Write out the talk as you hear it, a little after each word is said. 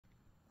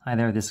Hi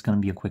there, this is going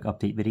to be a quick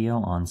update video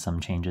on some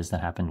changes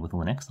that happened with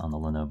Linux on the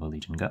Lenovo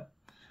Legion Go.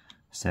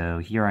 So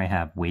here I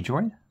have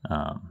Waydroid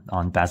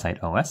on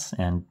Bazzite OS,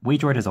 and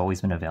Waydroid has always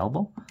been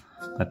available,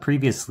 but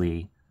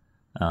previously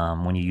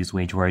when you use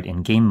Waydroid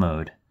in game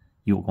mode,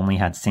 you only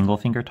had single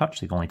finger touch,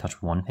 so you could only touch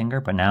with one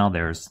finger, but now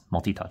there's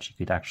multi-touch. You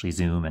could actually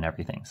zoom and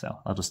everything. So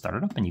I'll just start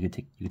it up and you could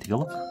take a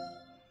look.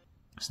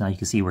 So now you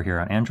can see we're here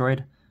on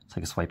Android. So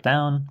I can swipe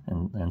down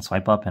and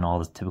swipe up and all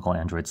the typical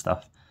Android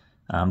stuff.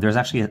 There's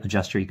actually a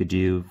gesture you could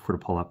do to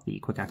pull up the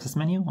quick access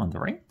menu on the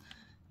right,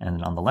 and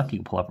then on the left you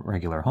can pull up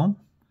regular home.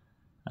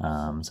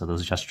 So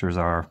those gestures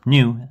are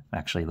new.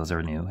 Actually, those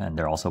are new and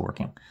they're also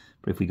working.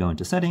 But if we go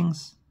into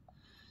settings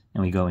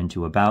and we go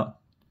into about,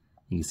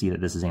 you can see that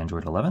this is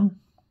Android 11.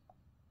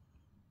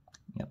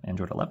 Yep,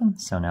 Android 11.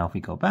 So now if we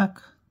go back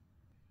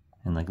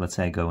and let's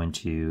say I go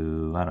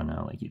into, I don't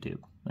know, like YouTube,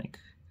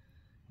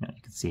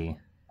 you can see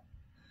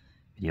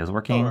videos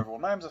working. Hello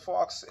everyone, my name's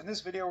Fox. In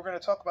this video we're going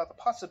to talk about the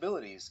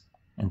possibilities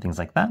and things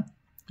like that.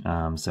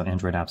 So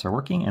Android apps are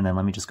working, and then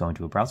let me just go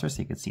into a browser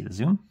so you can see the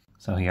zoom.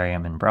 So here I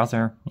am in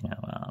browser.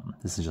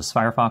 This is just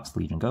Firefox,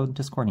 Legion Go,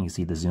 Discord, and you can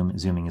see the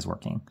zooming is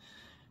working.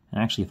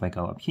 And actually, if I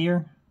go up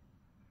here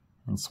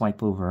and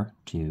swipe over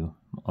to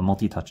a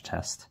multi-touch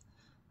test,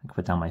 I can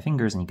put down my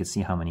fingers, and you can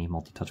see how many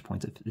multi-touch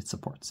points it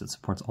supports. It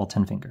supports all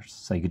 10 fingers,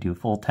 so you could do a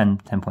full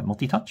 10-point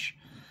multi-touch,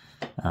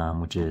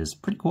 which is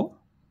pretty cool.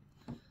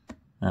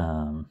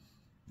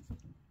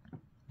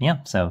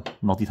 Yeah, so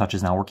multi-touch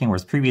is now working,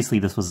 whereas previously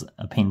this was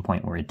a pain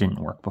point where it didn't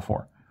work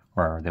before,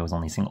 where there was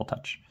only single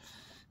touch.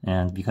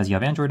 And because you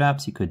have Android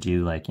apps, you could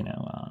do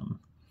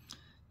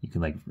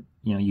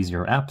use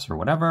your apps or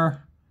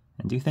whatever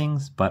and do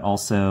things, but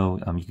also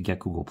you could get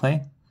Google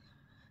Play.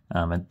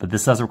 But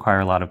this does require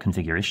a lot of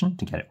configuration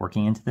to get it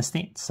working into this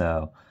state.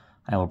 So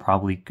I will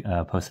probably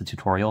post a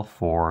tutorial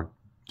for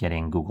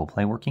getting Google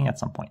Play working at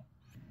some point.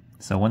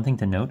 So one thing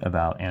to note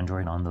about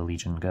Android on the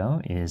Legion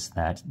Go is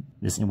that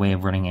this way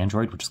of running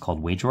Android, which is called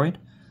Waydroid,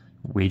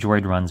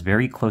 Waydroid runs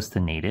very close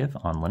to native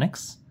on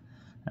Linux.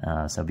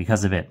 So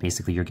because of it,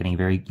 basically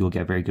you'll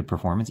get very good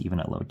performance even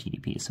at low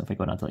TDP. So if I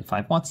go down to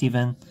 5 watts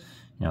even,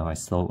 I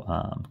still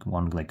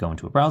want to go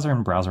into a browser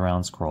and browse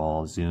around,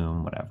 scroll,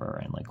 zoom,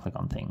 whatever, and click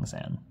on things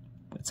and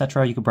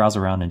etc. You could browse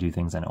around and do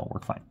things and it'll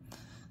work fine,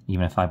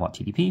 even at 5 watt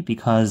TDP,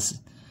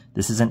 because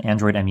this is an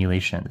Android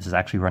emulation. This is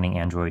actually running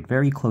Android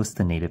very close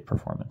to native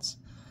performance.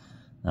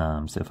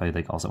 So if I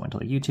also went to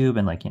YouTube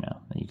and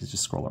you could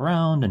just scroll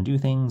around and do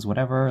things,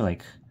 whatever,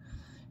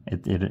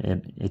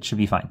 it should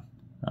be fine.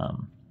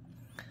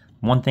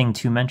 One thing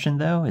to mention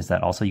though is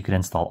that also you could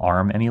install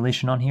ARM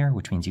emulation on here,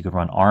 which means you could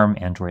run ARM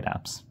Android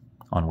apps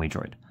on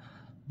Waydroid.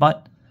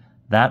 But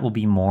that will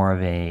be more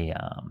of a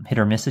hit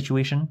or miss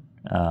situation.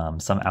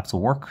 Some apps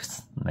will work,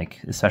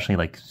 especially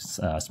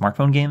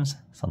smartphone games.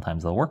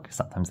 Sometimes they'll work,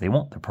 sometimes they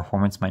won't. The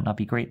performance might not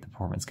be great. The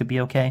performance could be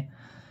okay.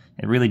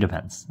 It really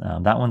depends.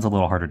 That one's a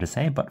little harder to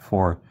say, but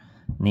for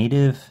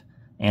native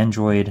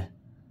Android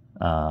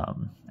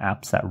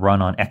apps that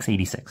run on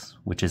x86,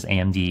 which is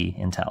AMD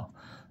Intel,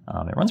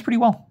 it runs pretty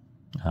well.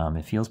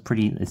 It's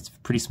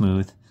pretty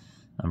smooth,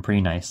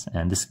 pretty nice,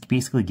 and this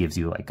basically gives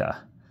you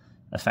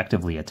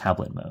effectively a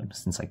tablet mode.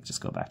 Since I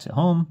just go back to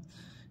home,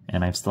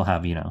 and I still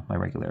have my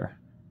regular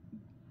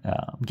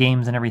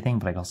games and everything,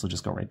 but I can also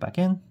just go right back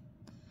in.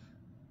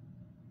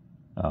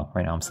 Oh,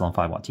 right now I'm still on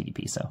 5 watt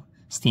TDP, so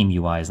Steam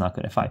UI is not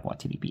good at 5 watt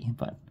TDP,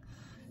 but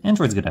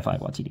Android's good at 5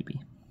 watt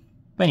TDP.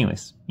 But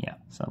anyways, yeah,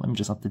 so let me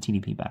just up the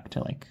TDP back to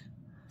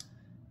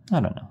I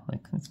don't know,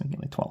 let's make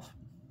it 12.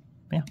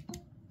 But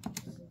yeah,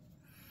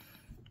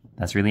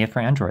 that's really it for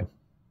Android.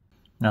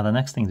 Now the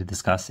next thing to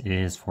discuss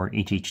is for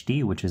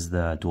hhd, which is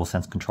the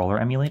DualSense controller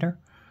emulator.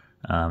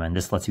 And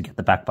this lets you get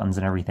the back buttons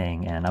and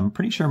everything. And I'm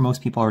pretty sure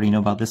most people already know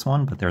about this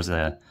one, but there's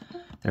a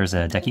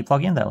Decky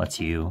plugin that lets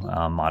you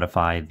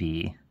modify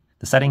the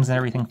settings and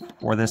everything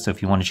for this. So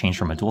if you want to change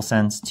from a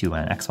DualSense to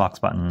an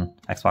Xbox button,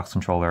 Xbox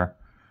controller,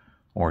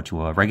 or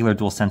to a regular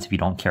DualSense, if you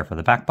don't care for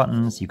the back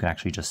buttons, you can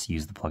actually just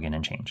use the plugin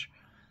and change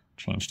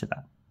to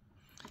that.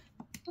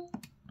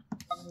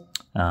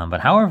 But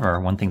however,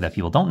 one thing that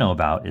people don't know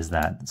about is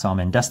that, so I'm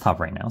in desktop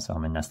right now, so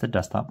I'm in nested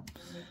desktop,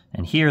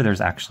 and here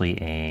there's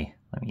actually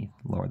let me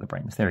lower the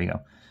brightness, there you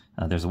go.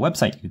 There's a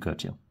website you could go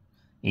to,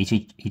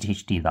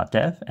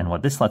 hhd-dev, and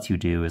what this lets you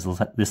do is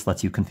this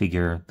lets you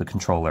configure the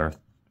controller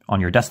on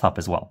your desktop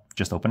as well.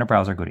 Just open a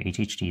browser, go to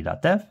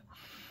hhd.dev,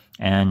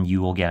 and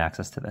you will get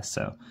access to this.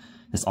 So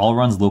this all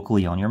runs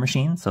locally on your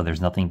machine, so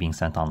there's nothing being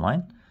sent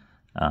online.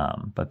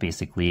 But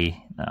basically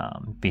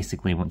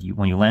when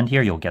you land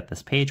here, you'll get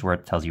this page where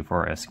it tells you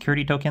for a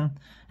security token,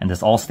 and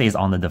this all stays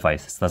on the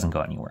device. This doesn't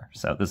go anywhere.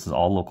 So this is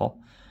all local.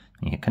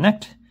 When you hit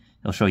connect,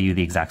 it'll show you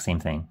the exact same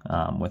thing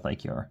with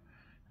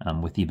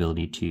with the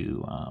ability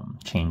to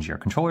change your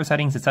controller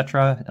settings,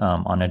 etc.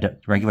 On a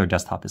regular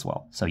desktop as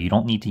well. So you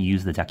don't need to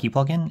use the Decky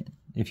plugin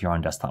if you're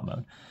on desktop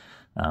mode.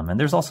 And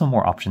there's also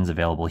more options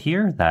available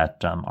here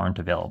that aren't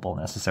available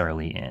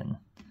necessarily in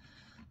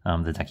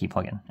the Decky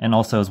plugin. And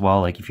also as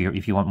well, if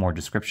you want more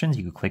descriptions,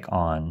 you could click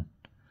on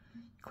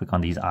click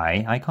on these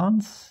eye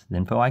icons, the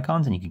info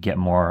icons, and you could get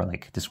more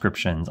like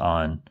descriptions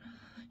on,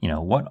 you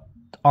know, what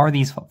are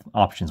these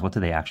options? What do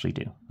they actually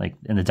do? Like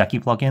in the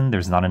Decky plugin,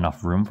 there's not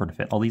enough room to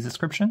fit all these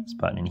descriptions,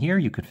 but in here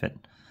you could fit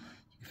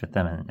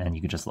them and you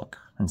could just look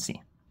and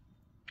see.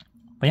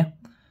 But yeah,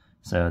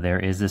 so there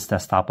is this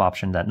desktop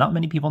option that not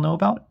many people know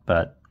about,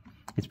 but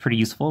it's pretty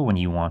useful when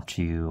you want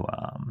to,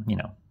 you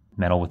know,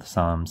 meddle with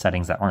some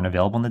settings that aren't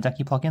available in the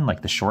Decky plugin,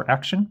 like the short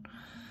action,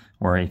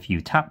 where if you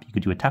tap, you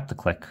could do a tap to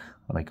click.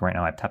 Like right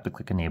now, I have tap to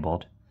click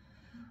enabled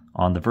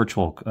on the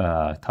virtual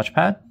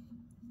touchpad,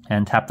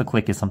 and tap to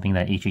click is something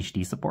that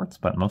hhd supports,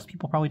 but most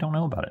people probably don't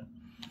know about it.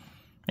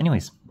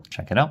 Anyways,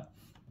 check it out.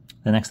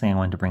 The next thing I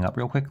wanted to bring up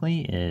real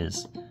quickly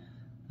is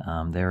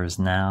there is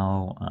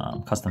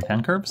now custom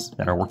fan curves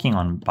that are working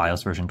on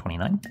BIOS version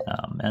 29,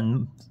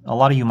 and a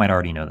lot of you might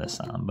already know this,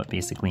 but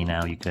basically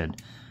now you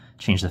could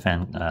change the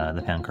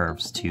fan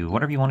curves to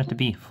whatever you want it to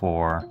be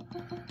for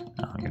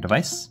your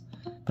device.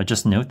 But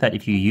just note that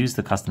if you use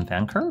the custom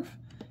fan curve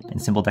in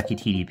SimpleDecky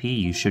TDP,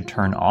 you should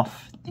turn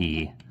off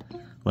the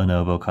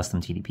Lenovo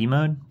custom TDP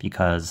mode,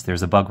 because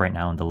there's a bug right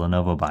now in the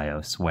Lenovo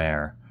BIOS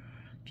where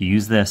if you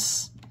use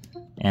this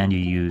and you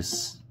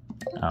use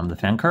the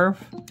fan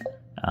curve,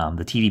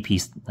 the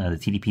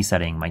TDP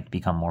setting might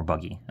become more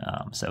buggy.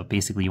 So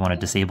basically you want to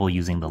disable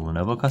using the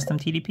Lenovo custom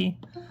TDP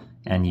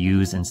and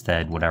use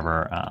instead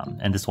whatever,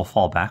 and this will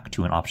fall back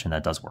to an option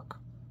that does work.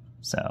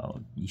 So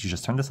you should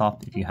just turn this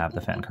off if you have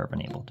the fan curve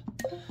enabled.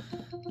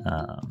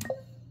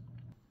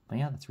 But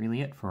yeah, that's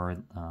really it for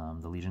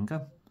the Legion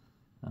Go.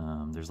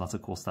 There's lots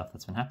of cool stuff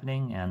that's been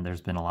happening, and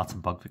there's been lots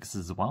of bug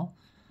fixes as well.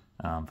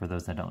 For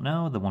those that don't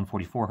know, the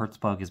 144 Hz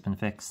bug has been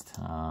fixed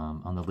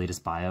on the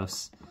latest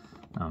BIOS.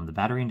 The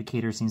battery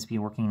indicator seems to be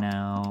working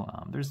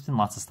now. There's been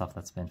lots of stuff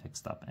that's been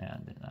fixed up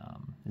and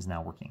is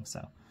now working.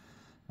 So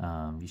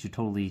you should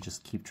totally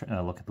just keep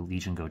look at the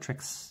Legion Go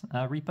Tricks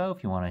repo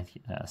if you want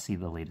to see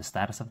the latest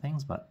status of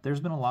things. But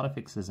there's been a lot of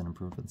fixes and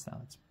improvements now.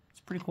 It's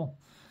pretty cool.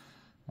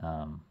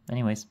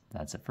 Anyways,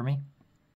 that's it for me.